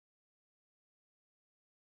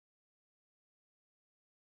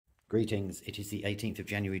Greetings, it is the 18th of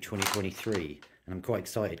January 2023 and I'm quite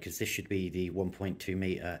excited because this should be the 1.2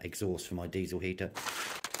 metre exhaust for my diesel heater.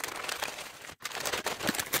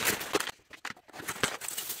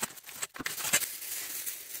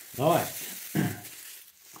 Alright,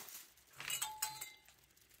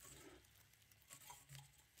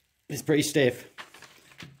 it's pretty stiff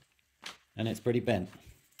and it's pretty bent.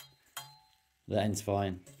 That end's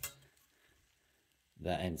fine,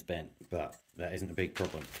 that end's bent, but that isn't a big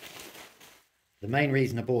problem. The main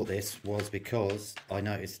reason I bought this was because I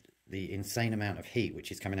noticed the insane amount of heat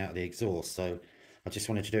which is coming out of the exhaust, so I just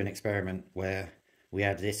wanted to do an experiment where we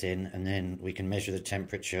add this in and then we can measure the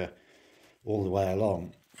temperature all the way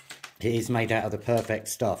along. It is made out of the perfect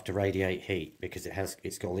stuff to radiate heat because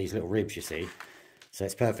it's got all these little ribs, you see, so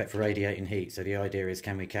it's perfect for radiating heat. So the idea is,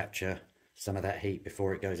 can we capture some of that heat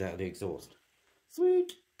before it goes out of the exhaust?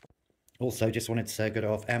 Sweet! Also, just wanted to say I got it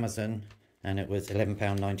off Amazon and it was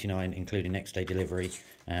 £11.99 including next day delivery,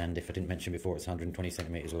 and if I didn't mention before, it's 120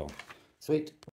 centimetres long. Sweet!